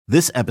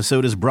This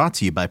episode is brought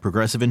to you by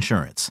Progressive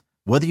Insurance.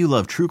 Whether you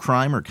love true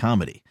crime or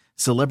comedy,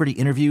 celebrity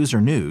interviews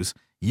or news,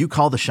 you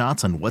call the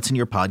shots on what's in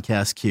your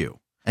podcast queue.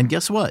 And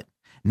guess what?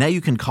 Now you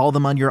can call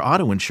them on your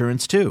auto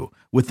insurance too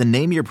with the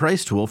Name Your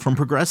Price tool from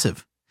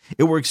Progressive.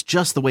 It works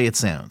just the way it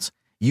sounds.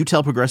 You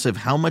tell Progressive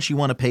how much you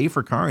want to pay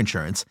for car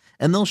insurance,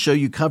 and they'll show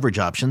you coverage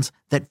options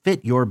that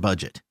fit your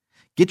budget.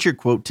 Get your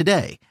quote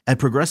today at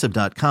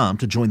Progressive.com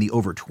to join the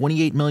over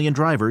 28 million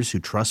drivers who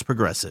trust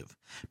Progressive.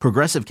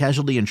 Progressive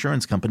Casualty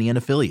Insurance Company and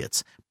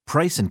Affiliates.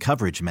 Price and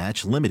coverage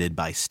match limited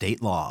by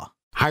state law.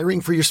 Hiring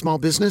for your small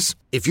business?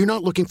 If you're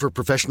not looking for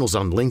professionals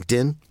on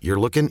LinkedIn, you're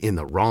looking in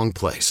the wrong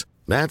place.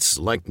 That's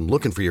like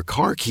looking for your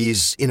car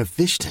keys in a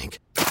fish tank.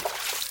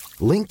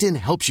 LinkedIn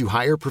helps you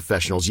hire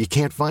professionals you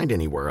can't find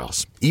anywhere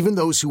else, even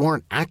those who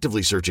aren't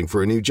actively searching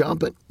for a new job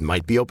but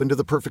might be open to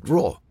the perfect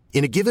role.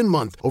 In a given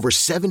month, over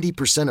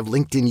 70% of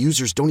LinkedIn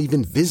users don't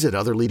even visit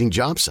other leading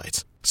job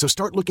sites. So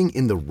start looking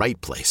in the right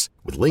place.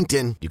 With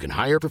LinkedIn, you can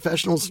hire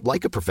professionals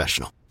like a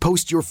professional.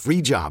 Post your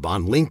free job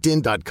on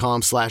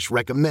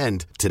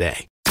linkedin.com/recommend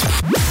today.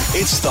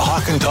 It's the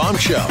Hawk and Tom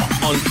Show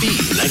on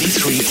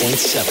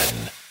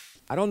B93.7.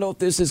 I don't know if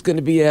this is going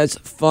to be as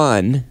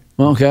fun.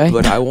 Okay.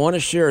 But I want to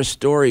share a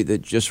story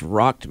that just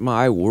rocked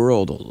my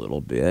world a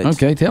little bit.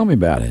 Okay, tell me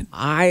about it.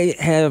 I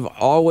have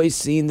always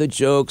seen the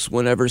jokes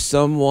whenever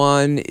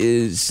someone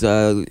is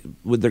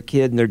with their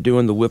kid and they're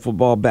doing the wiffle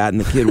ball bat and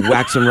the kid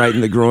whacks them right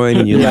in the groin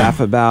and you laugh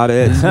about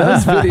it.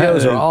 Those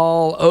videos are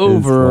all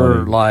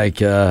over like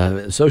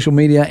social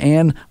media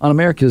and on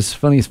America's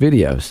Funniest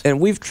Videos.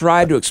 And we've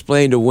tried to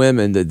explain to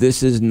women that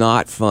this is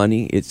not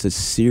funny. It's a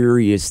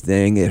serious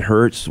thing. It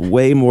hurts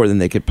way more than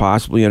they could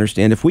possibly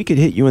understand. If we could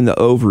hit you in the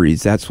ovaries,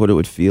 that's what it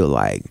would feel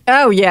like.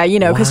 Oh, yeah, you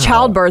know, because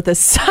childbirth is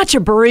such a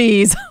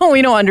breeze.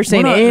 We don't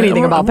understand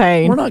anything about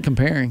pain. We're not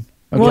comparing.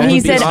 Okay? Well, he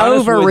said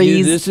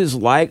ovaries. This is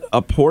like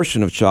a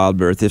portion of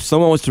childbirth. If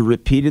someone was to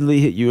repeatedly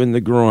hit you in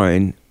the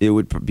groin, it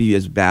would be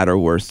as bad or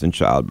worse than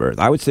childbirth.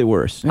 I would say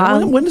worse.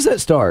 When does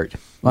that start?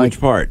 Which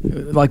part?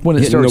 Like when it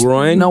Hitting starts. the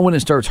groin? No, when it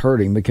starts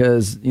hurting,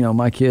 because, you know,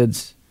 my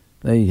kids,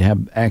 they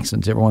have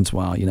accidents every once in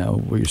a while, you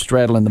know, where you're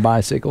straddling the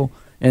bicycle.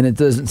 And it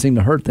doesn't seem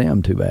to hurt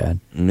them too bad.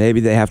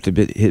 Maybe they have to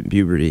hit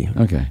puberty.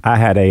 Okay. I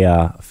had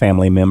a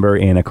family member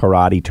in a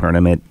karate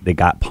tournament that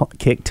got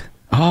kicked.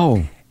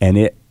 Oh. And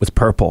it was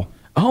purple.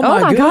 Oh,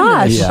 my goodness.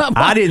 gosh. Yeah.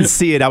 I didn't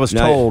see it. I was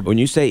told. When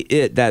you say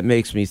it, that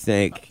makes me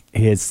think.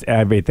 It's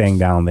everything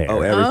down there.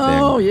 Oh, everything.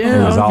 Oh,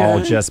 yeah. It was okay.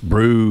 all just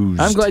bruised.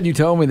 I'm glad you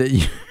told me that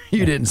you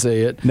didn't see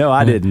it. No,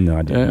 I didn't. No,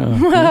 I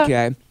didn't. Yeah.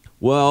 Okay.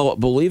 Well,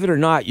 believe it or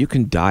not, you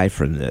can die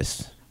from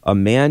this. A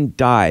man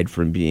died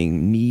from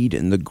being kneed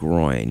in the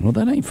groin. Well,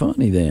 that ain't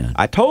funny then.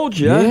 I told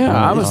you.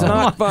 Yeah, It's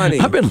not funny.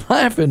 I've been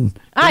laughing.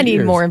 I need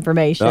years. more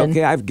information.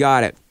 Okay, I've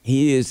got it.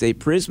 He is a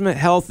Prisma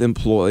Health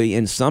employee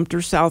in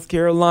Sumter, South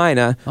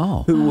Carolina,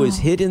 who was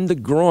hit in the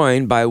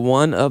groin by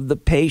one of the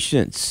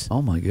patients.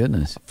 Oh, my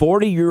goodness.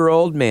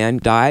 40-year-old man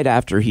died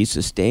after he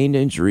sustained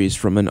injuries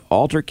from an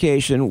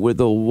altercation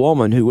with a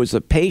woman who was a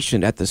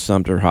patient at the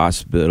Sumter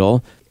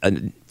Hospital.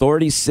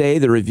 Authorities say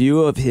the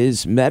review of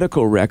his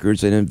medical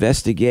records and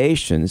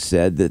investigation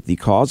said that the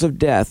cause of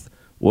death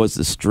was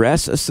the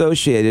stress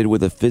associated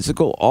with a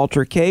physical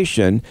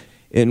altercation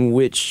in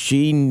which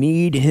she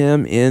kneed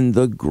him in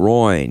the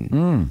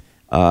groin.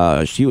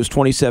 She was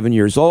 27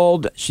 years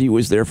old. She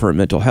was there for a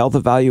mental health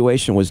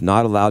evaluation, was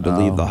not allowed to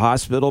leave the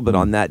hospital, but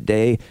on that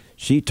day,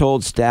 she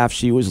told staff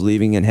she was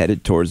leaving and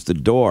headed towards the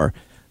door.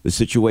 The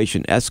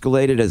situation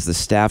escalated as the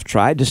staff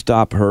tried to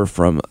stop her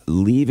from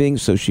leaving,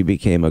 so she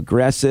became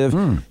aggressive.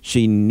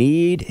 She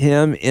kneed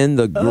him in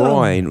the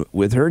groin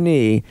with her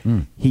knee.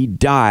 He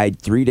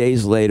died 3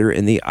 days later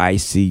in the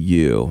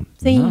ICU.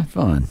 See, Not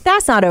fun.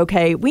 that's not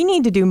okay. We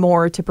need to do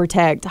more to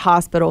protect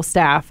hospital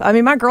staff. I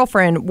mean, my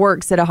girlfriend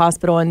works at a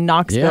hospital in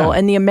Knoxville, Yeah.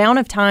 and the amount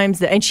of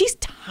times and she's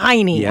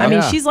tiny. Yeah. I mean,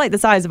 Yeah. she's like the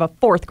size of a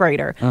fourth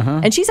grader,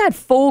 and she's had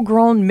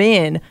full-grown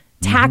men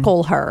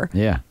tackle her.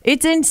 Yeah.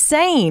 It's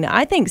insane.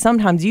 I think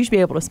sometimes you should be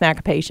able to smack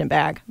a patient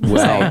back.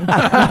 Well,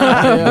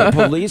 the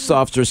police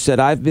officer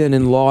said, I've been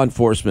in law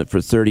enforcement for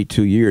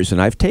 32 years,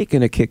 and I've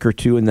taken a kick or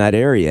two in that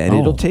area, and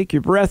it'll take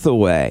your breath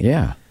away.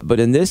 Yeah. But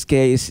in this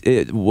case,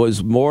 it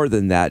was more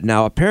than that.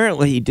 Now,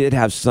 apparently, he did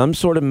have some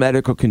sort of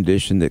medical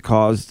condition that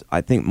caused,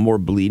 I think, more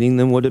bleeding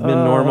than would have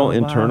been normal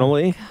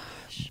internally.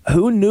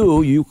 Who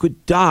knew you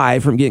could die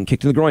from getting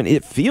kicked in the groin?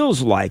 It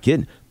feels like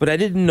it, but I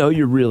didn't know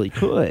you really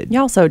could.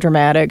 Y'all so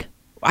dramatic.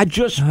 I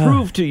just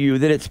proved to you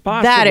that it's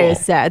possible. That is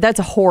sad. That's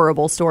a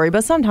horrible story.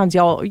 But sometimes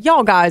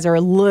y'all guys are a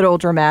little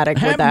dramatic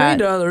with Happened to that.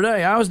 me the other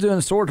day. I was doing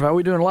a sword fight. We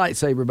were doing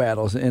lightsaber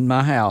battles in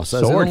my house.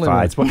 I was Sword in the living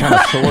fights? What kind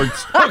of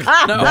swords?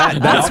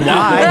 That's Why?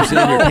 why.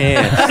 in your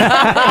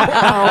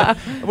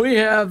pants. room. We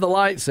have the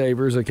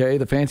lightsabers, okay,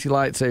 the fancy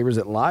lightsabers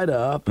that light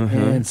up.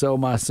 And so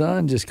my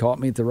son just caught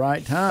me at the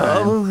right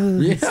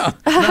time. Yeah.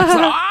 And I was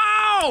like,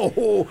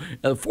 no,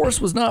 the force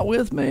was not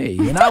with me,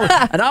 and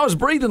I was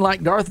breathing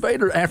like Darth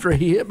Vader after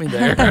he hit me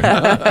there.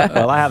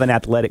 Well, I have an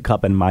athletic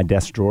cup in my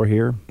desk drawer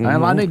here.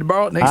 I need to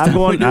borrow it next time.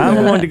 I'm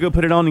going to go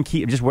put it on and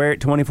just wear it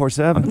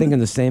 24/7. I'm thinking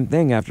the same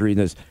thing after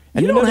reading this.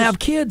 And You don't have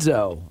kids,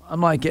 though.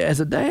 I'm like, as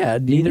a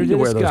dad, you need to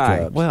wear those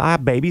cups. Well, I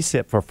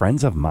babysit for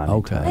friends of mine.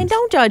 Okay. And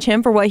don't judge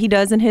him for what he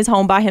does in his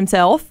home by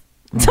himself.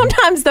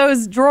 Sometimes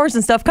those drawers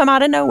and stuff come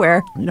out of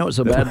nowhere. You know what's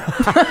so bad?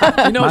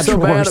 You know what's so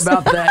bad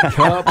about that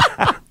cup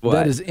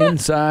that is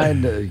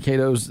inside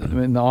Cato's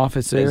in the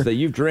office there? Is that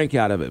you've drank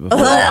out of it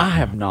before. I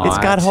have not. It's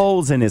got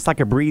holes in it. It's like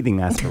a breathing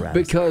apparatus.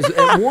 Because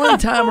at one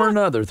time or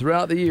another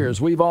throughout the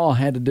years, we've all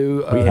had to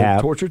do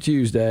Torture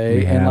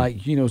Tuesday, and like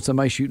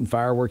somebody shooting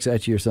fireworks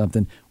at you or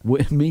something.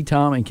 Me,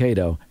 Tom, and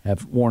Cato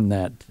have worn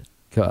that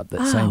cup,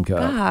 that same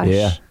cup. Gosh.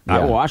 Yeah.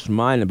 I washed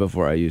mine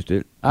before I used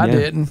it. I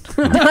didn't.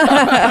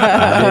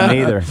 I didn't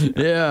either.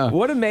 Yeah.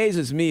 What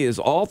amazes me is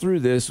all through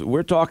this,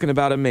 we're talking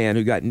about a man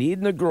who got kneed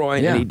in the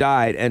groin and he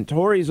died, and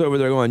Tori's over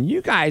there going,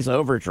 you guys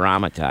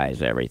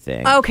over-dramatize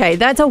everything. Okay,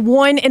 that's a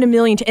 1 in a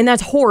million, and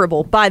that's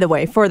horrible, by the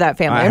way, for that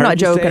family. I'm not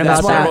joking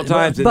about several that.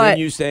 times, and but, then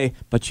you say,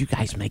 but you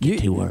guys make it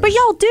too worse. But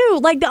y'all do.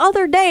 Like the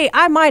other day,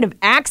 I might have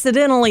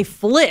accidentally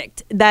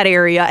flicked that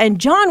area, and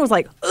John was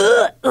like,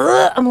 ugh,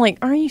 ugh. I'm like,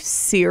 are you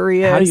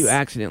serious? How do you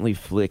accidentally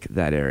flick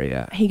that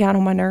area? He got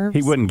on my nerves.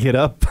 He wouldn't get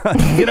up.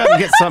 Get up and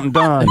get something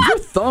done. You're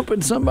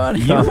thumping somebody.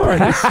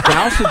 That's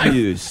spouse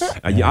abuse.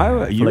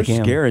 You're Flick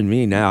him. scaring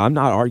me now. I'm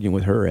not arguing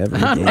with her ever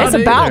again. It's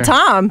about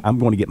time. I'm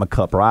going to get my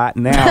cup right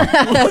now.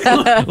 Let's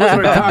cock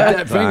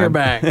that finger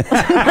back. All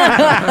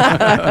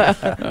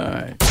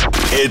right.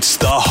 It's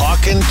the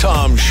Hawk and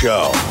Tom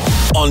Show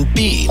on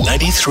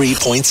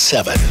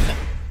B93.7.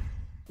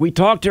 We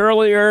talked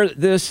earlier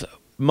this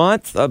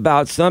month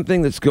about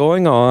something that's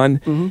going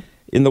on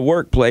in the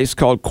workplace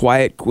called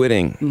quiet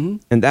quitting.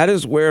 And that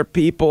is where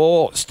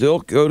people still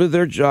go to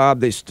their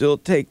job, they still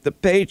take the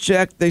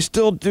paycheck, they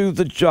still do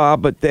the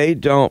job, but they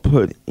don't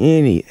put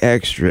any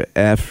extra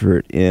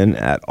effort in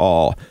at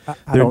all.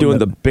 They're doing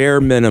the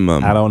bare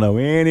minimum. I don't know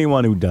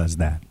anyone who does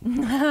that.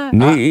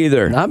 Me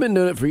either. I've been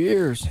doing it for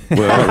years.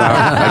 Well,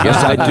 I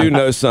guess I do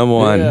know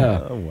someone.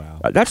 Yeah. Oh, wow.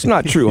 That's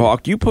not true,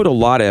 Hawk. You put a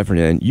lot of effort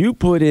in. You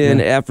put in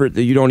effort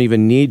that you don't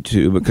even need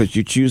to because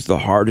you choose the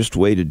hardest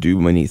way to do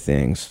many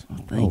things.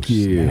 Thank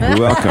you. You're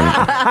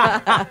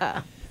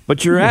welcome.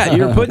 But you're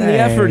putting the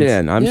effort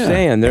in. I'm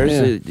saying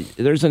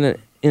there's an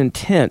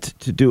intent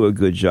to do a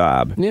good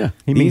job. Yeah.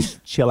 He means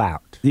chill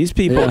out. These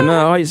people,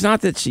 no, it's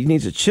not that he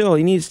needs to chill.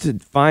 He needs to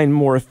find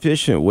more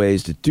efficient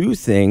ways to do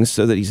things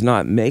so that he's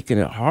not making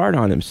it hard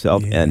on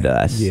himself and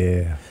us.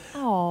 Yeah.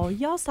 Oh,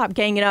 y'all stop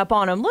ganging up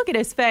on him. Look at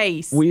his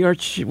face.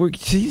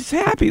 He's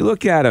happy.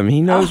 Look at him.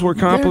 He knows we're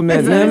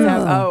complimenting him.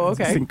 Oh,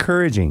 It's okay.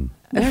 encouraging.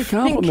 They're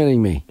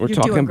complimenting me. We're You're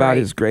talking doing about great.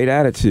 his great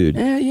attitude.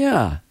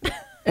 Yeah.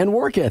 And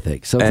work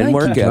ethic. So And thank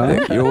work you, Tom.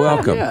 ethic. You're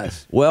welcome.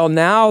 Yes. Well,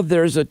 now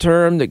there's a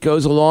term that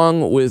goes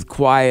along with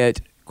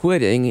quiet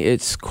quitting.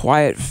 It's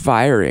quiet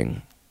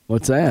firing.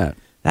 What's that?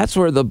 That's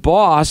where the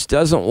boss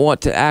doesn't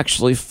want to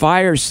actually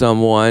fire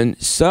someone,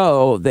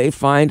 so they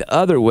find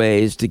other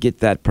ways to get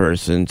that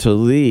person to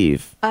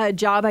leave. A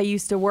job I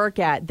used to work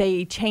at,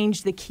 they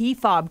changed the key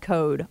fob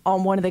code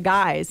on one of the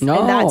guys. No.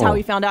 And that's how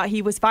he found out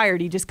he was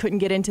fired. He just couldn't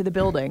get into the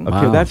building.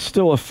 Okay, that's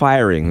still a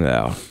firing,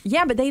 though.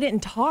 Yeah, but they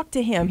didn't talk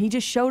to him. He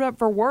just showed up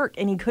for work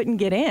and he couldn't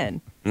get in.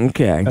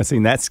 Okay. I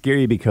seen that's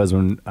scary because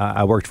when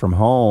I worked from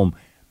home,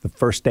 the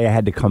first day I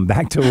had to come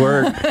back to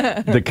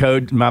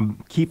work, my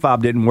key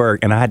fob didn't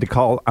work, and I had to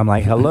call. I'm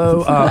like,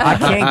 hello, I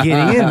can't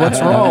get in.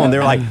 What's wrong?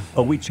 They're like,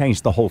 oh, we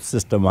changed the whole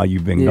system while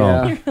you've been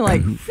gone. You're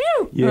like,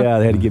 phew. Yeah,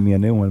 they had to give me a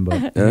new one.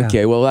 But yeah.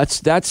 Okay, well,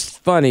 that's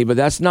funny, but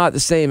that's not the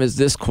same as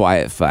this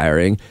quiet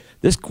firing.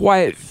 This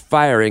quiet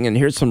firing, and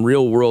here's some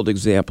real-world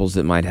examples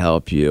that might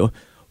help you.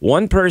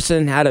 One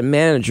person had a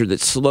manager that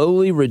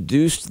slowly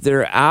reduced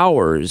their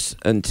hours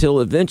until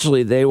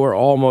eventually they were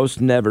almost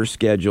never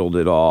scheduled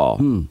at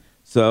all.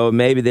 So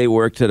maybe they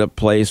worked at a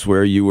place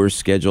where you were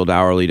scheduled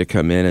hourly to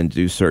come in and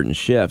do certain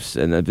shifts,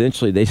 and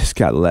eventually they just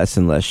got less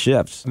and less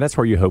shifts. And that's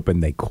where you're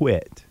hoping they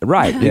quit.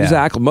 Right, Yeah.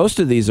 exactly.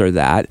 Most of these are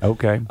that.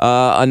 Okay.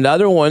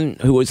 Another one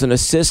who was an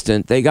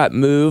assistant, they got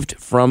moved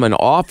from an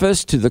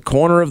office to the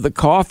corner of the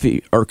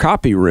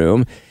copy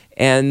room,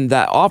 and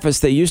that office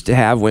they used to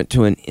have went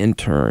to an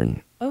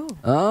intern.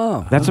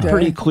 Oh. That's a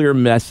pretty clear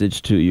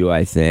message to you,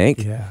 I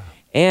think. Yeah.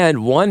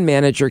 And one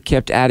manager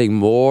kept adding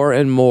more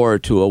and more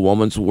to a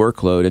woman's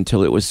workload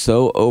until it was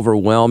so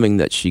overwhelming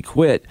that she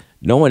quit.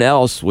 No one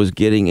else was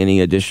getting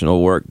any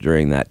additional work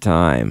during that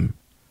time.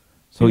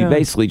 So he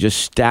basically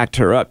just stacked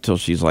her up till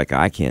she's like,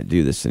 I can't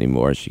do this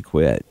anymore. She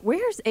quit.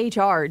 Where's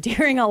HR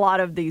during a lot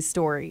of these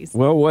stories?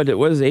 Well, what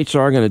is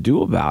HR going to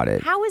do about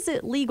it? How is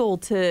it legal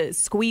to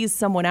squeeze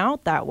someone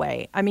out that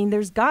way? I mean,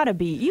 there's got to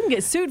be. You can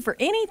get sued for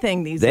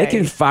anything these They days.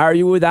 can fire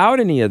you without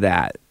any of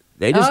that.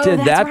 They just did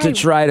that's that to right.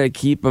 try to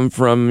keep them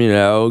from,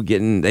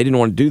 getting, they didn't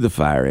want to do the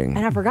firing.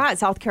 And I forgot,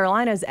 South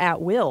Carolina's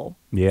at will.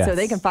 Yes. So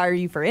they can fire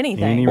you for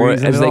anything. Or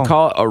reason as at they all.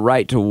 call it, a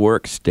right to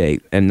work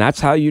state. And that's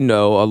how you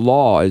know a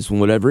law is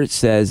whatever it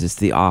says, it's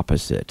the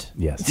opposite.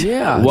 Yes.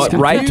 Yeah. What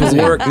it's right to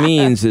confusing. work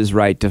means is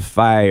right to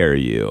fire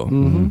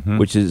you,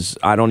 which is,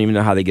 I don't even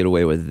know how they get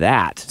away with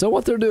that. So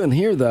what they're doing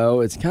here,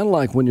 though, it's kind of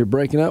like when you're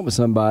breaking up with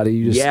somebody,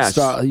 you just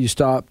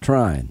stop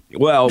trying.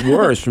 Well,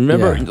 worse.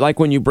 Remember, Yeah. like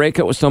when you break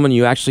up with someone,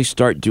 you actually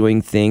start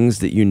doing things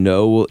that you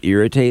know will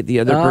irritate the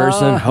other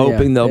person,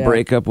 hoping they'll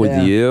break up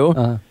with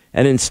you.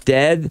 And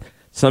instead,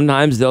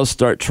 sometimes they'll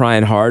start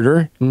trying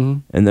harder,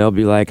 and they'll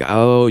be like,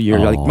 oh, you're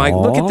like, Mike,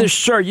 look at this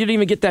shirt. You didn't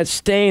even get that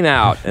stain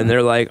out. And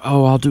they're like,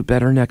 oh, I'll do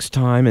better next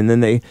time. And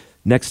then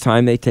next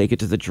time they take it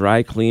to the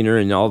dry cleaner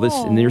and all this,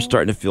 and you're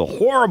starting to feel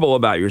horrible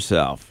about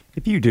yourself.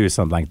 If you do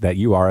something like that,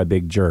 you are a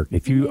big jerk.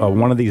 If you are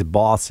one of these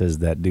bosses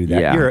that do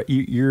that,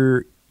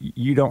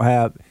 you don't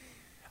have.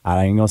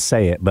 I ain't gonna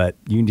say it, but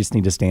you just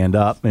need to stand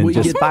up and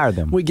just fire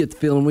them. We get the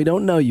feeling we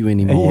don't know you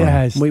anymore.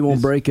 Yes, we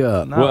won't break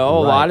up. Well,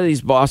 a lot of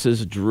these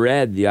bosses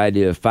dread the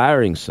idea of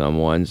firing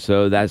someone,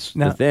 so that's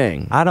the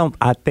thing.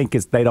 I think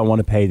it's they don't want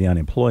to pay the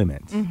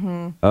unemployment.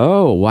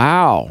 Oh,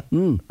 wow.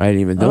 I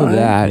didn't even know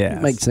that. Yeah.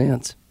 Makes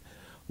sense.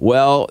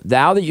 Well,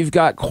 now that you've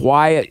got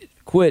quiet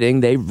quitting,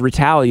 they've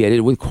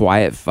retaliated with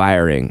quiet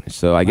firing.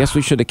 So I guess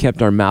we should have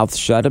kept our mouths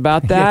shut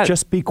about that. Yeah,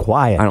 just be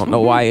quiet. I don't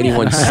know why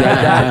anyone said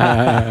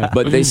that,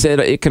 but they said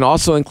it can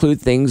also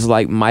include things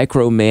like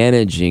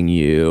micromanaging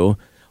you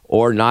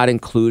or not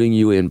including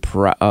you in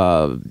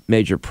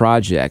major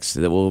projects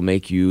that will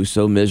make you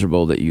so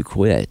miserable that you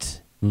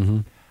quit.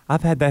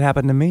 I've had that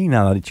happen to me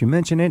now that you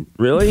mention it.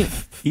 Really?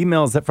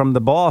 Emails that from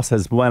the boss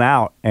has went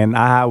out and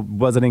I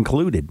wasn't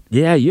included.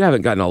 Yeah, you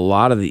haven't gotten a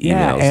lot of the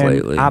emails and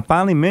lately. I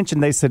finally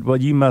mentioned, they said,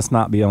 well, you must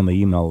not be on the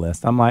email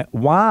list. I'm like,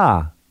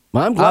 why?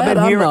 Well, I'm glad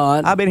I'm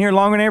not. I've been here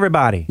longer than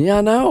everybody. Yeah,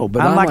 I know.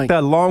 But I'm like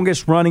the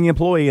longest running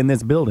employee in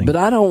this building. But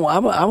I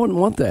wouldn't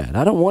want that.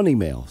 I don't want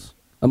emails.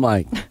 I'm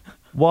like,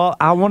 well,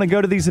 I want to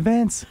go to these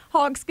events.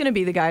 Hawk's going to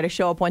be the guy to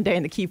show up one day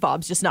and the key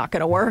fob's just not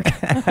going to work.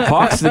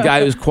 Hawk's the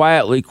guy who's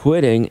quietly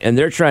quitting, and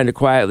they're trying to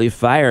quietly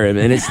fire him,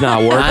 and it's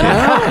not working.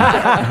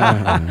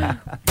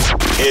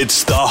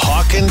 It's the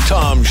Hawk and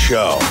Tom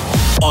Show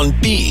on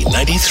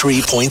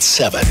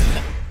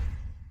B93.7.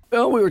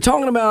 well, we were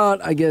talking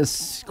about, I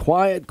guess,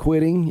 quiet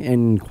quitting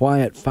and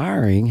quiet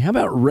firing. How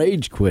about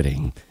rage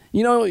quitting?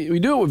 You know, we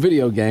do it with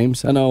video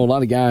games. I know a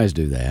lot of guys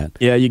do that.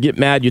 Yeah, you get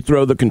mad, you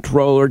throw the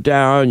controller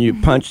down, you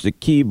punch the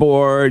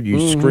keyboard,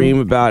 you scream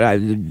about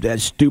how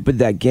stupid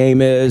that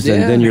game is,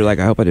 and then you're like,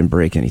 I hope I didn't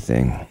break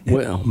anything.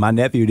 Well, My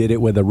nephew did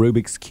it with a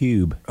Rubik's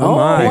Cube. Oh,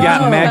 my. He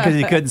got mad because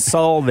he couldn't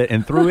solve it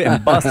and threw it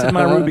and busted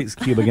my Rubik's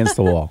Cube against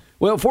the wall.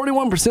 Well,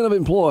 41% of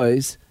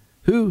employees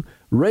who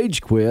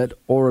rage quit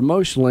or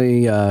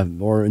emotionally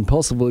or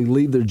impulsively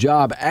leave their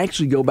job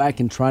actually go back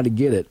and try to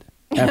get it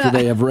after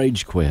they have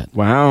rage quit.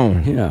 Wow.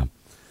 Yeah.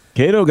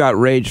 Cato got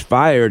rage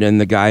fired,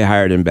 and the guy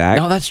hired him back.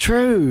 No, that's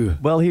true.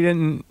 Well, he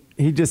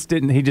just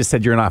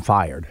said, you're not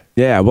fired.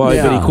 Yeah, well,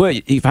 but he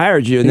quit. He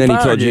fired you, and then he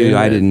fired told you,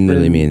 I didn't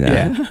really mean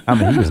that. Yeah. I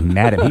mean, he was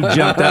mad at me. He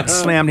jumped up,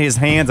 slammed his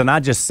hands, and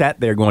I just sat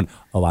there going,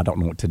 oh, I don't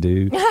know what to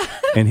do.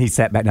 And he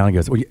sat back down and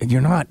goes, well,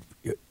 you're not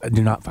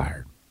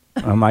fired.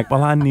 I'm like,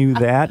 well, I knew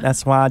that.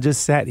 That's why I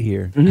just sat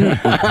here.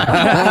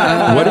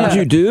 What did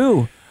you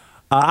do?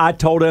 I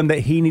told him that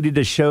he needed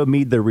to show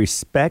me the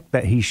respect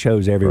that he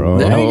shows everyone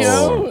There you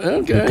else. go.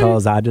 Okay.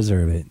 Because I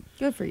deserve it.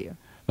 Good for you.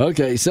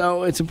 Okay,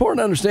 so it's important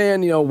to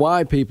understand,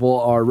 why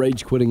people are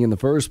rage quitting in the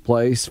first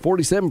place.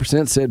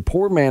 47% said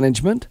poor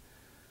management.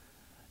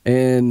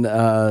 And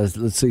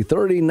let's see,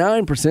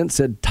 39%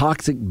 said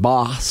toxic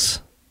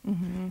boss.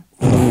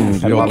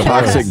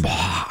 Toxic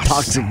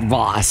Toxic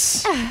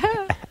boss.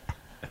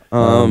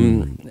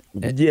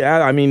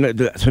 Yeah, I mean,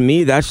 to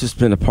me, that's just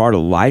been a part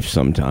of life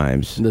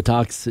sometimes. The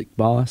toxic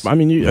boss. I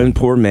mean, and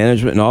poor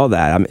management and all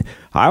that. I mean,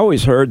 I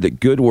always heard that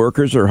good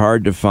workers are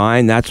hard to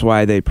find. That's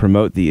why they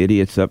promote the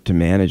idiots up to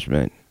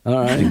management. All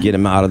right. To get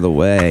them out of the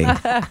way.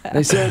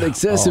 They said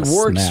excessive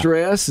work snap.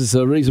 stress is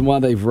the reason why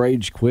they've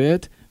rage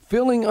quit.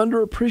 Feeling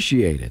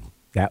underappreciated.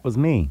 That was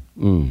me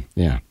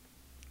Yeah.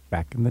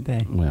 back in the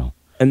day. Well.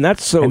 And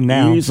that's so And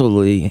now-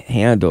 easily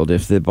handled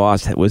if the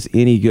boss was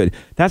any good.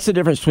 That's the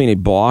difference between a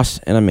boss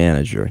and a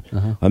manager.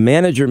 A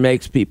manager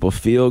makes people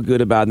feel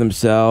good about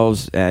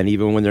themselves, and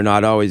even when they're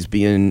not always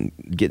getting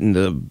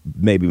the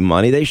maybe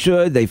money they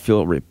should, they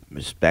feel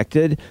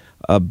respected.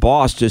 A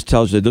boss just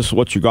tells you, this is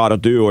what you got to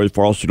do or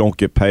else you don't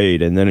get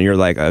paid. And then you're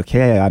like,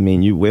 okay, I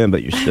mean, you win,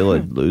 but you're still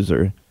a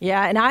loser.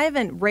 Yeah, and I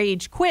haven't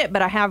rage quit,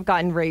 but I have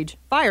gotten rage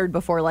fired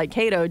before, like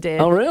Cato did.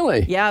 Oh,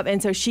 really? Yep.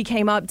 And so she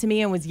came up to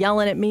me and was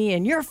yelling at me,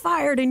 and you're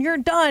fired and you're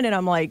done. And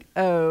I'm like,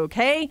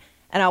 okay.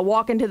 And I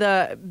walk into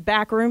the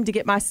back room to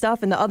get my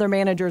stuff, and the other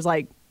manager's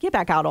like, get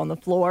back out on the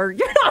floor.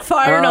 You're not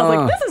fired. And I was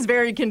like, this is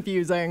very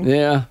confusing.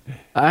 Yeah.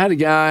 I had a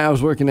guy, I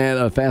was working at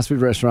a fast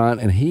food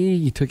restaurant, and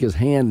he took his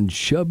hand and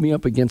shoved me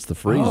up against the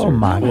freezer. Oh,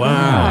 my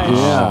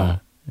God.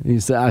 Yeah.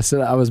 I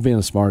said I was being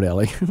a smart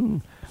aleck.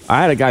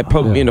 I had a guy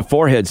poke me in the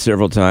forehead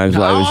several times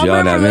while he was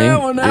yelling at me.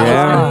 That one.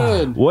 That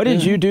was good. What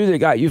did you do that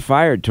got you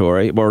fired,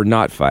 Tori, or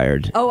not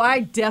fired? Oh,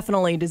 I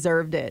definitely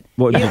deserved it.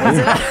 What did you do?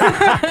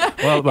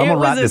 Well, I'm gonna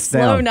write this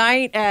down. It was a slow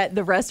night at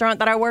the restaurant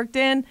that I worked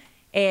in,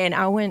 and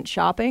I went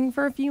shopping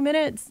for a few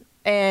minutes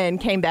and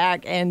came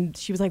back, and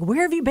she was like,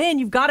 "Where have you been?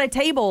 You've got a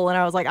table." And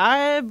I was like,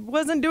 "I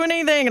wasn't doing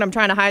anything," and I'm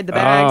trying to hide the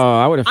bags. Oh,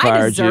 I would have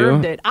fired you. I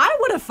deserved it. I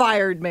would have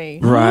fired me.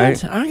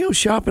 Right. What? I go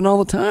shopping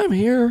all the time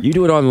here. You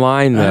do it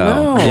online,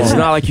 though. I know. It's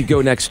not like you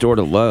go next door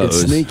to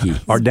Lowe's. It's sneaky.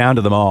 Or down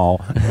to the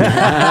mall.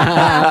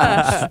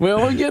 Well,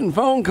 we're getting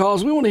phone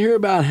calls. We want to hear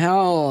about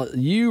how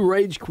you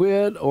rage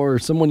quit or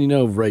someone you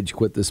know rage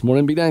quit this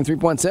morning.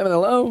 B93.7,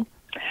 hello?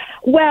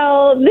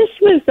 Well, this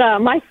was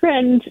my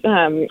friend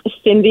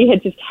Cindy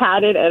had just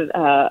had it at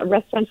a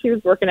restaurant she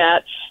was working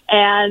at,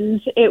 and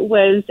it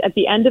was at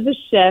the end of the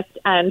shift,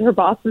 and her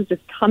boss was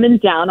just coming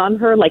down on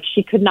her like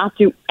she could not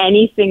do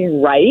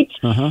anything right.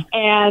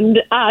 And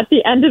at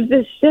the end of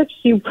this shift,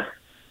 she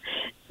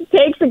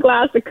takes a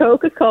glass of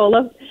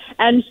Coca-Cola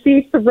and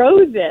she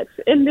throws it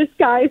in this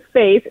guy's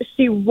face.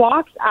 She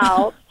walks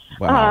out.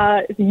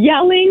 Wow.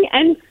 Yelling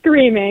and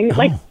screaming,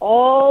 like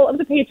all of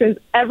the patrons,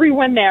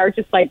 everyone there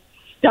just like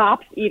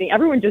stops eating.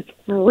 Everyone just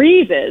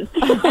freezes.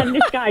 And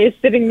this guy is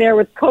sitting there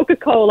with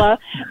Coca-Cola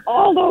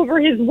all over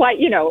his white,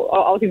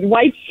 all his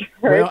white shirt.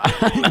 Well,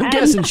 I'm and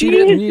guessing she she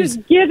didn't is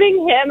just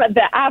giving him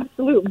the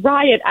absolute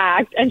riot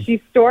act, and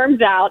she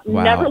storms out,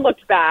 Wow. never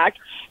looked back.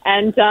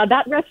 And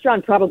that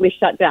restaurant probably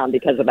shut down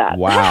because of that.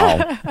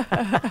 Wow.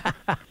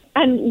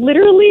 And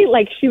literally,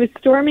 like, she was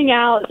storming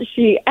out.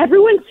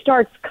 Everyone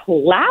starts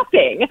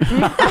clapping.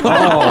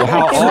 Oh,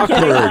 how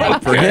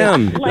awkward for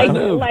him. like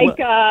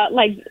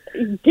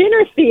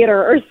dinner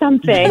theater or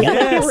something.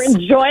 Like they were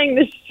enjoying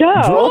the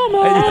show.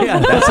 Drama. Yeah,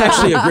 That's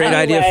actually a great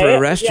idea for a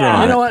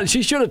restaurant. You know what?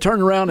 She should have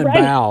turned around and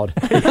Right. bowed.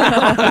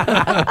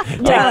 Yeah,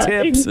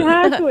 tips.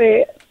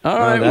 exactly. All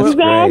right. that's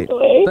well, great.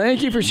 Exactly.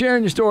 thank you for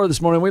sharing your story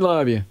this morning. We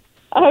love you.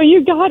 Oh,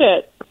 you got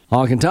it.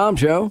 Hawk and Tom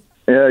Show.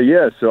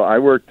 Yeah. So I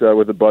worked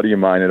with a buddy of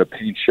mine at a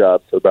paint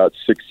shop for about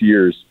 6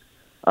 years.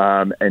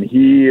 And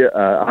he,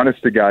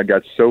 honest to God,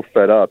 got so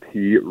fed up,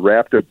 he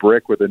wrapped a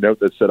brick with a note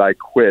that said, "I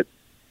quit,"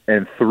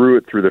 and threw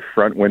it through the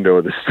front window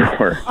of the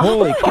store.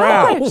 Holy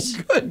crap.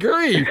 Good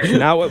grief.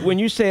 Now, when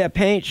you say a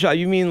paint shop,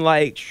 you mean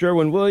like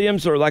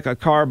Sherwin-Williams or like a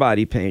car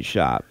body paint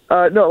shop?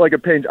 No, like a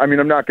paint. I mean,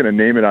 I'm not going to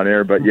name it on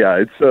air, but yeah,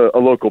 it's a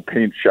local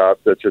paint shop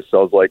that just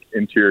sells like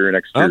interior and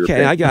exterior Okay,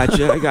 paint. I got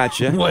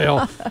you.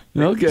 Well,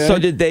 okay. So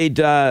did they,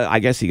 I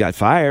guess he got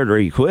fired or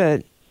he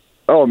quit.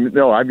 Oh,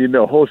 no, I mean,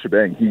 the whole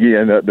shebang.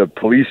 The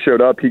police showed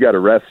up. He got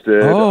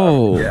arrested.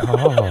 Oh.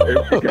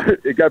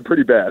 It got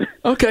pretty bad.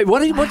 Okay,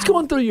 what's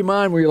going through your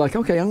mind where you're like,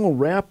 okay, I'm going to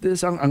wrap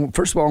this.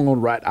 First of all, I'm going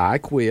to write "I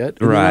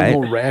quit." And Right. Then I'm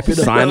going to wrap it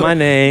up. Sign my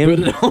name. Put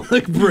it on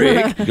the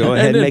brick. Go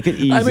ahead and make it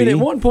easy. I mean, at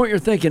one point you're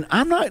thinking,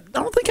 I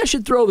don't think I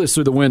should throw this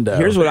through the window.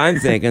 Here's what I'm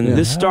thinking.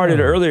 This started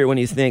earlier when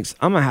he thinks,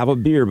 I'm going to have a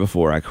beer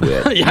before I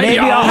quit. Yeah, Maybe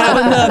I'll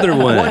have another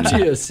one. Watch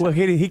this. Well,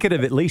 he could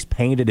have at least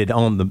painted it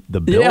on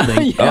the building. yeah.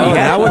 Oh, He that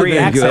had would have free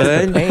been access to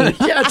good. paint.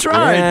 Yeah, that's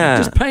right. Yeah.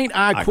 Just paint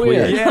 "I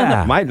quit."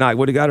 Yeah. Might not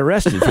would have got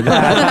arrested for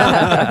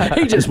that.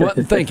 He just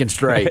wasn't thinking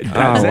straight.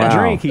 That was that wow.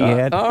 drink he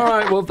had. All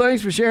right. Well,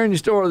 thanks for sharing your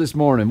story this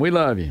morning. We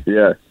love you.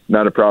 Yeah,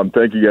 not a problem.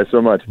 Thank you guys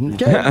so much.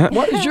 Okay.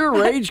 What is your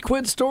rage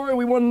quit story?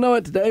 We want to know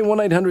it today.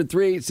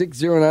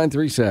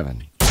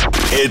 1-800-386-0937.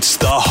 It's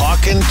the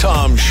Hawk and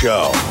Tom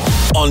Show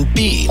on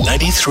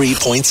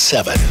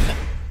B93.7.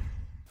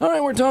 All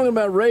right, we're talking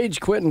about rage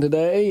quitting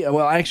today.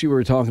 Well, actually, we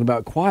were talking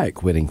about quiet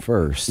quitting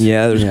first.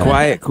 Yeah, there's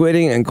quiet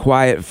quitting and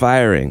quiet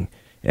firing.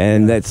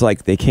 And that's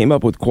like they came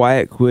up with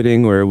quiet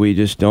quitting where we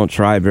just don't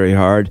try very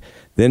hard.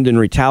 Then in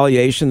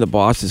retaliation, the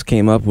bosses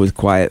came up with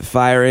quiet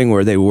firing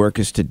where they work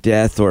us to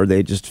death or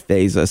they just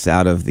phase us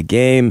out of the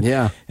game.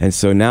 Yeah. And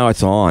so now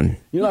it's on.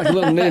 You're like a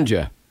little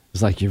ninja.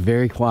 It's like you're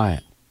very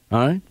quiet.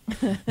 All right?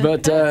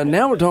 But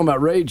now we're talking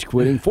about rage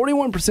quitting.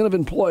 41% of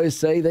employees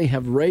say they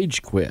have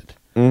rage quit.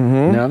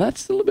 Mm-hmm. Now,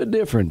 that's a little bit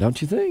different,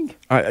 don't you think?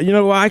 You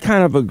know, I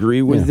kind of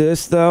agree with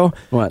this, though.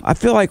 What? I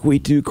feel like we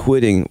do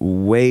quitting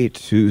way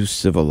too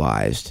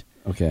civilized.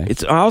 Okay.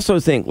 I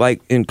also think,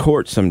 like in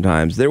court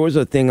sometimes, there was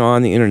a thing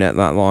on the internet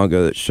not long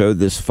ago that showed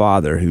this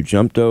father who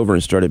jumped over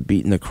and started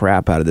beating the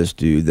crap out of this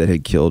dude that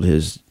had killed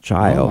his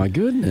child. Oh, my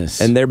goodness.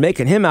 And they're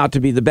making him out to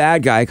be the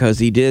bad guy because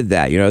he did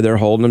that. You know, they're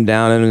holding him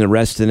down and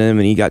arresting him,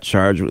 and he got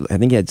charged with, I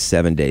think he had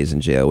 7 days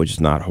in jail, which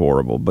is not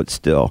horrible, but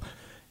still.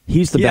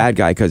 He's the bad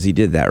guy because he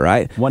did that,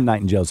 right? One night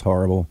in jail's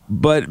horrible.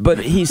 But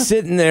he's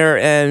sitting there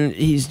and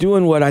he's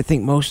doing what I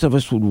think most of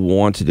us would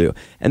want to do.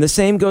 And the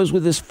same goes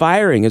with this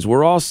firing, is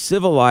we're all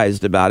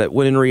civilized about it,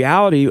 when in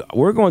reality,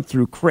 we're going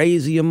through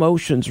crazy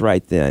emotions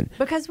right then.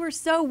 Because we're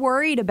so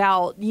worried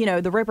about,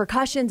 the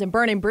repercussions and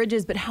burning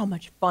bridges, but how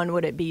much fun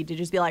would it be to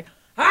just be like,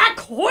 I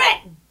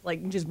quit!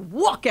 Like, just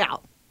walk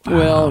out.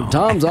 Well,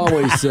 Tom's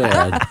always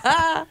said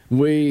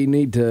we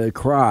need to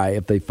cry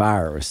if they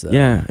fire us. Though.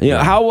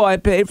 Yeah. How will I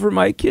pay for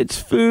my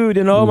kids' food?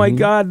 And oh my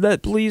God,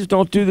 please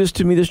don't do this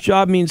to me. This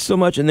job means so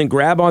much. And then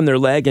grab on their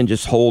leg and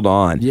just hold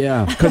on.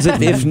 Yeah. Because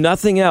if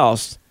nothing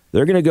else,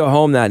 they're going to go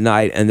home that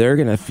night and they're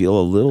going to feel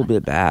a little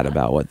bit bad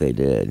about what they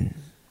did.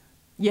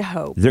 You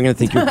hope. They're going to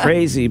think you're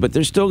crazy, but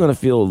they're still going to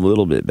feel a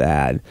little bit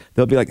bad.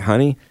 They'll be like,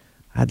 honey,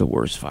 I had the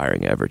worst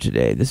firing ever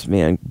today. This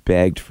man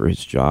begged for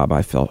his job.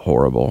 I felt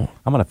horrible.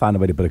 I'm going to find a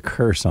way to put a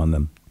curse on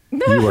them.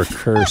 You are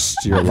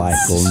cursed. Your life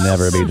will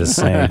never be the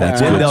same.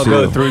 Then they'll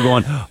go through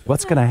going,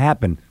 what's going to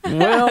happen?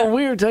 Well,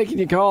 we're taking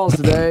your calls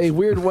today.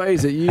 Weird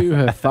ways that you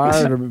have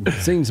fired or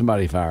seen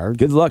somebody fired.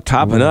 Good luck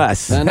topping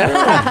us. I know.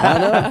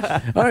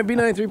 All right,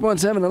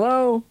 B93.7,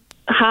 hello.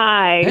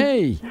 Hi.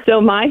 Hey.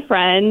 So my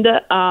friend,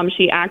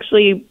 she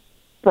actually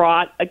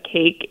brought a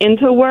cake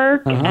into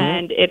work,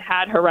 and it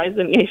had her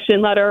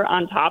resignation letter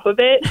on top of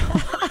it.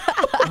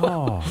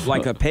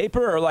 Like a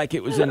paper or like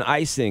it was an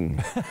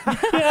icing?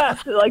 Yeah,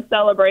 to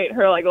celebrate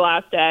her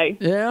last day.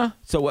 Yeah.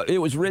 So it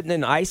was written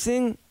in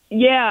icing?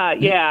 Yeah.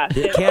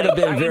 It can't have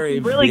been very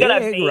really big, good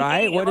at baking.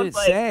 right? What did it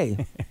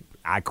say?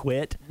 I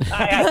quit.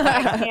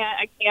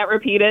 I can't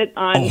repeat it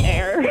on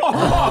air.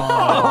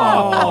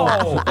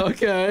 Oh,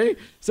 okay.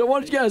 So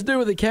what did you guys do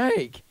with the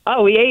cake?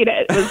 Oh, we ate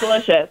it. It was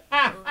delicious.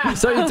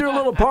 So you threw a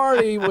little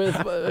party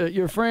with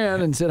your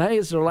friend and said, hey,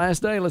 it's our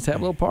last day. Let's have a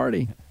little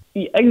party.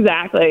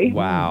 Exactly.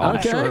 Wow.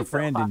 I'm sure her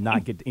friend did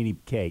not get any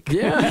cake.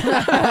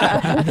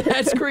 Yeah.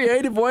 That's a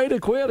creative way to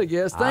quit, I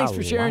guess. Thanks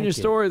for sharing your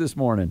story this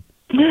morning.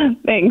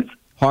 Thanks.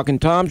 Hawk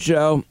and Tom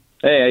Show.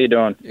 Hey, how you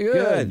doing?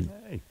 Good.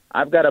 Hey.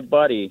 I've got a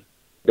buddy.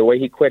 The way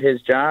he quit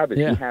his job is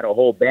Yeah. he had a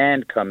whole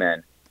band come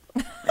in,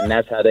 and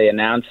that's how they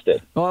announced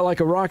it. Oh, like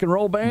a rock and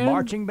roll band?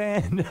 Marching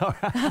band?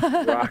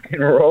 Rock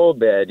and roll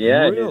band,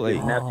 yeah. Really?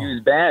 His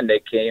nephew's band.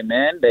 They came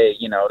in. They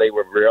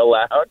were real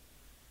loud,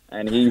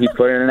 and he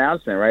put an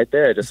announcement right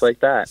there, just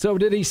like that. So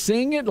did he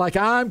sing it like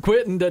I'm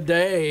quitting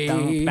today?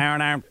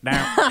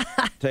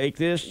 Take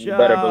this job.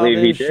 better believe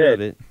he and shove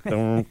did. it.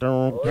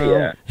 Oh,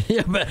 yeah.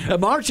 Yeah, but a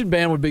marching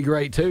band would be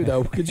great too,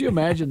 though. Could you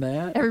imagine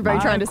that? Everybody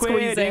trying to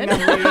squeeze in. I'm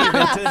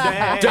leaving today.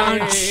 I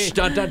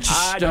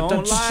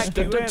don't like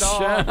you at all.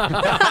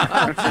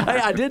 Hey,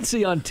 I did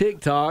see on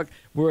TikTok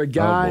where a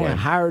guy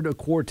hired a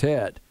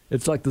quartet.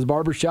 It's like those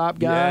barbershop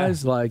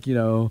guys,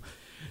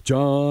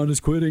 John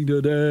is quitting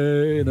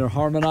today, and they're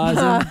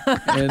harmonizing.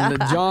 And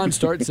John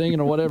starts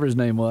singing or whatever his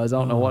name was. I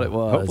don't know what it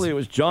was. Hopefully it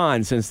was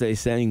John, since they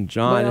sang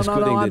John is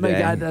quitting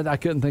today. I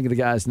couldn't think of the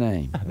guy's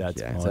name.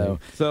 That's Okay. funny.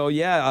 So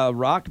yeah, a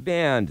rock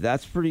band.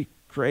 That's pretty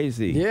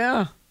crazy.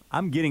 Yeah.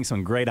 I'm getting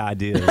some great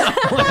ideas. Get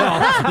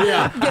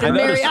a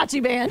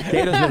mariachi band.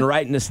 Kato's been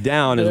writing this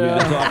down as we've been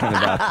talking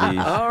about these.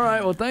 All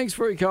right. Well, thanks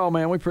for your call,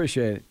 man. We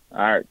appreciate it. All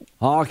right.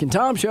 Hawk and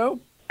Tom Show.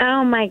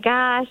 Oh, my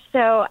gosh.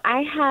 So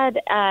I had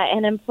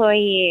an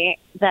employee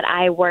that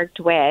I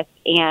worked with,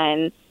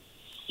 and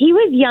he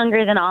was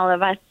younger than all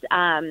of us,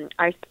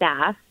 our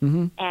staff,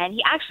 and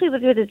he actually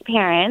lived with his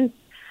parents.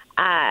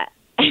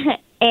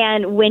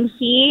 And when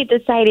he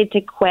decided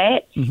to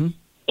quit,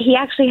 he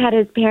actually had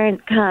his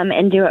parents come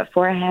and do it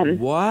for him.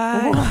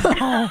 What?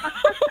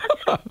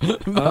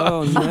 Oh,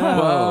 no.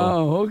 Wow,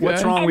 okay.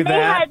 What's wrong with They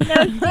that?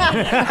 had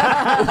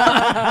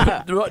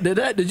no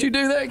Did you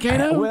do that,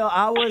 Kato? Well,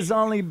 I was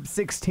only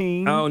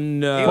 16. Oh,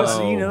 no. It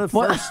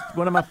was,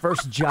 one of my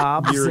first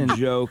jobs. You're and,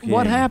 joking.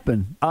 What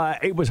happened?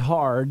 It was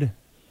hard.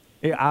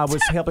 I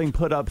was helping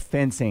put up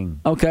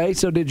fencing. Okay,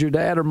 so did your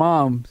dad or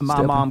mom?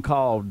 My mom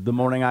called the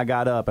morning I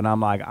got up, and I'm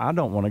like, I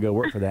don't want to go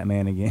work for that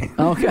man again.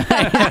 Okay.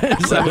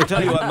 So I'll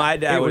tell you what my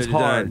dad It would was have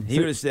hard. done. He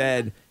would have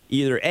said,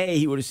 either A,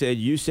 he would have said,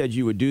 you said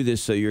you would do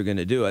this, so you're going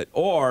to do it.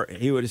 Or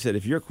he would have said,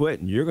 if you're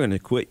quitting, you're going to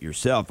quit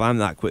yourself. I'm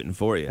not quitting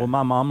for you. Well,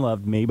 my mom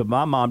loved me, but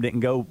my mom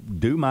didn't go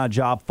do my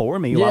job for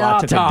me while I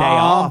took Tom. a day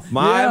off.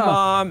 My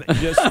mom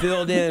just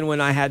filled in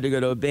when I had to go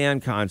to a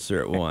band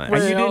concert once.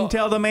 And you didn't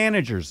tell the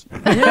managers.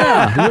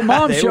 Yeah, your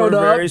mom They showed were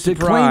up very to clean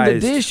the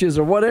surprised. dishes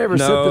or whatever,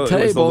 No, set the it was the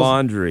tables.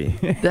 laundry.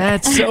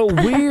 That's so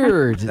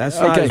weird. That's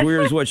not as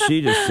weird as what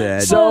she just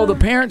said. So the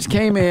parents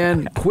came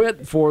in,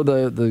 quit for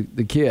the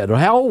kid.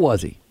 How old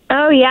was he?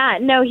 Oh, yeah.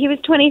 No, he was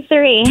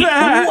 23.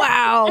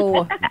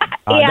 Wow.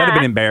 That'd have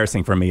been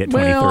embarrassing for me at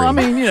 23. Well, I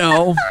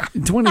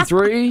mean,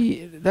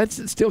 23,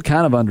 that's still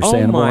kind of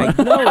understandable. Oh, my.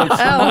 No, it's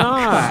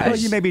not. Well,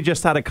 you may be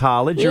just out of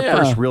college, your Yeah.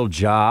 first real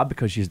job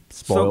because you So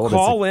spoiled.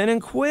 call in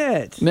and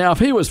quit. Now, if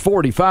he was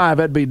 45,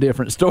 that'd be a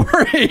different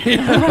story.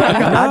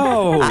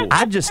 No.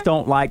 I just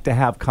don't like to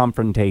have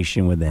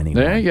confrontation with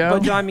anyone. There you go.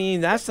 But I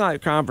mean, that's not a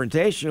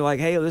confrontation. You're like,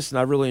 hey, listen,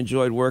 I really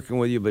enjoyed working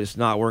with you, but it's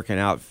not working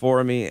out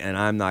for me, and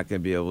I'm not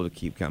going to be able to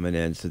keep coming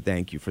in. So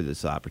thank you for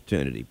this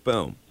opportunity.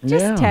 Boom.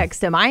 Just Yeah.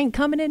 text him. I ain't ain't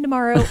coming in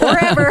tomorrow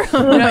or ever.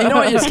 Yeah, you know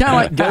what? It's kind of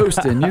like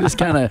ghosting. You just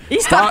kind of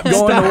stop going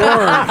to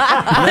work.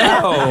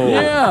 No.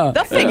 Yeah.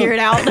 They'll figure it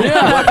out.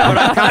 Yeah. But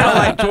I kind of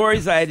like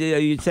Tori's idea.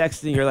 You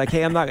texting, you're like,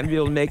 hey, I'm not going to be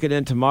able to make it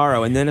in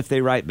tomorrow. And then if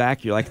they write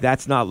back, you're like,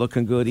 that's not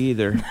looking good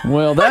either.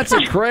 Well, that's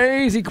a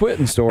crazy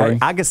quitting story. Hey,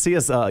 I could see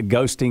us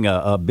ghosting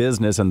a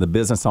business and the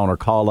business owner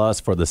call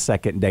us for the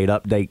second date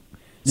update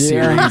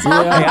series. Yeah.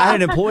 Hey, I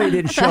had an employee who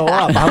didn't show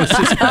up. I was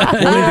just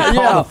wanting to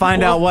call to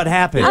find out what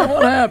happened.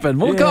 What happened?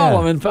 We'll call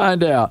them and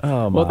find out.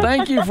 Oh, well,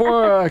 thank you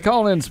for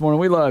calling in this morning.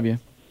 We love you.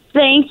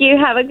 Thank you.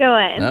 Have a good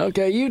one.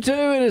 Okay, you too.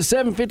 It is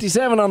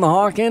 7:57 on the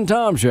Hawk and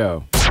Tom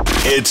Show.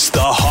 It's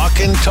the Hawk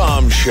and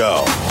Tom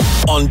Show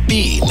on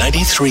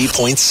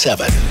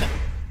B93.7.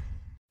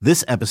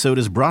 This episode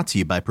is brought to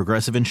you by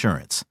Progressive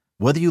Insurance.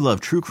 Whether you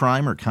love true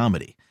crime or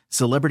comedy,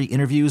 celebrity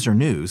interviews or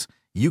news,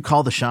 you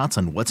call the shots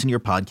on what's in your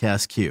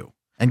podcast queue.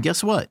 And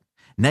guess what?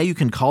 Now you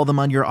can call them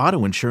on your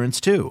auto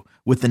insurance too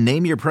with the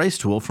Name Your Price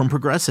tool from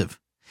Progressive.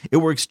 It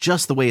works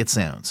just the way it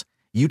sounds.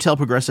 You tell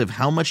Progressive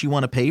how much you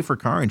want to pay for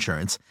car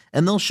insurance,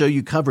 and they'll show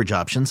you coverage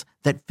options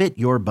that fit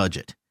your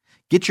budget.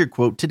 Get your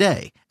quote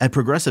today at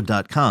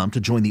Progressive.com to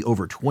join the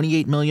over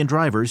 28 million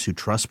drivers who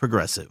trust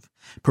Progressive.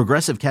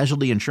 Progressive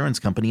Casualty Insurance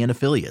Company and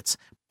Affiliates.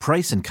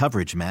 Price and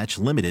coverage match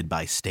limited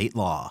by state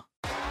law.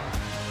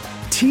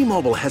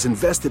 T-Mobile has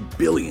invested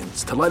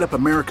billions to light up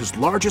America's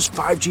largest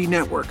 5G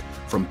network,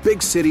 from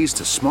big cities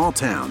to small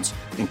towns,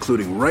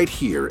 including right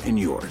here in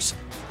yours.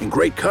 And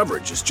great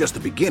coverage is just the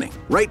beginning.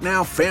 Right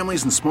now,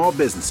 families and small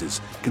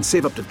businesses can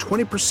save up to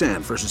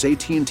 20% versus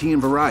AT&T and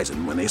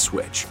Verizon when they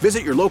switch.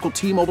 Visit your local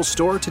T-Mobile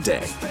store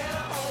today.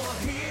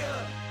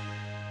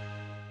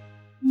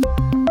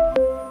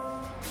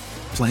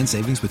 Plan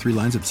savings with 3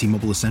 lines of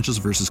T-Mobile Essentials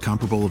versus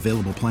comparable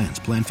available plans.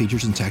 Plan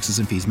features and taxes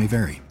and fees may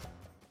vary.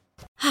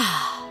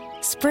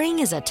 Spring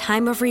is a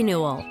time of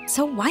renewal,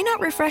 so why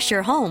not refresh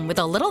your home with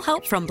a little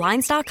help from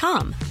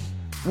Blinds.com?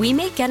 We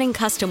make getting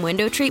custom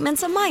window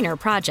treatments a minor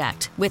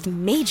project with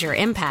major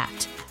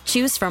impact.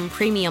 Choose from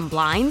premium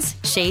blinds,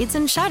 shades,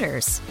 and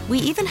shutters. We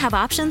even have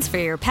options for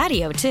your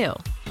patio, too.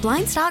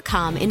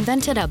 Blinds.com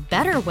invented a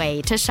better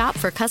way to shop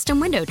for custom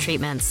window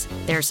treatments.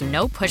 There's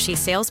no pushy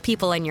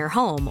salespeople in your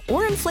home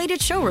or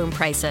inflated showroom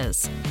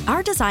prices.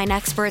 Our design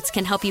experts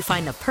can help you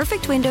find the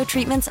perfect window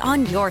treatments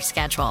on your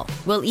schedule.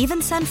 We'll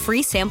even send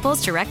free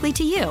samples directly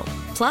to you.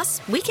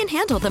 Plus, we can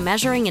handle the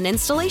measuring and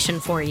installation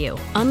for you.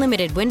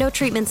 Unlimited window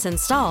treatments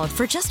installed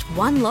for just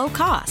one low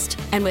cost.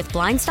 And with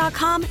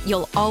Blinds.com,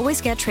 you'll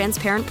always get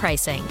transparent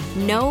pricing.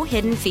 No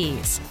hidden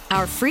fees.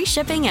 Our free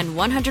shipping and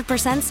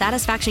 100%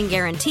 satisfaction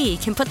guarantee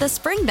can put the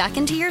spring back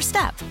into your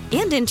step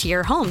and into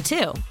your home,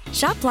 too.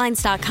 Shop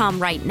Blinds.com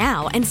right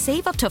now and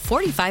save up to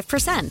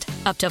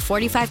 45%. Up to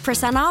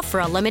 45% off for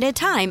a limited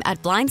time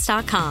at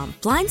Blinds.com.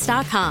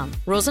 Blinds.com.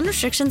 Rules and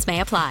restrictions may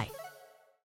apply.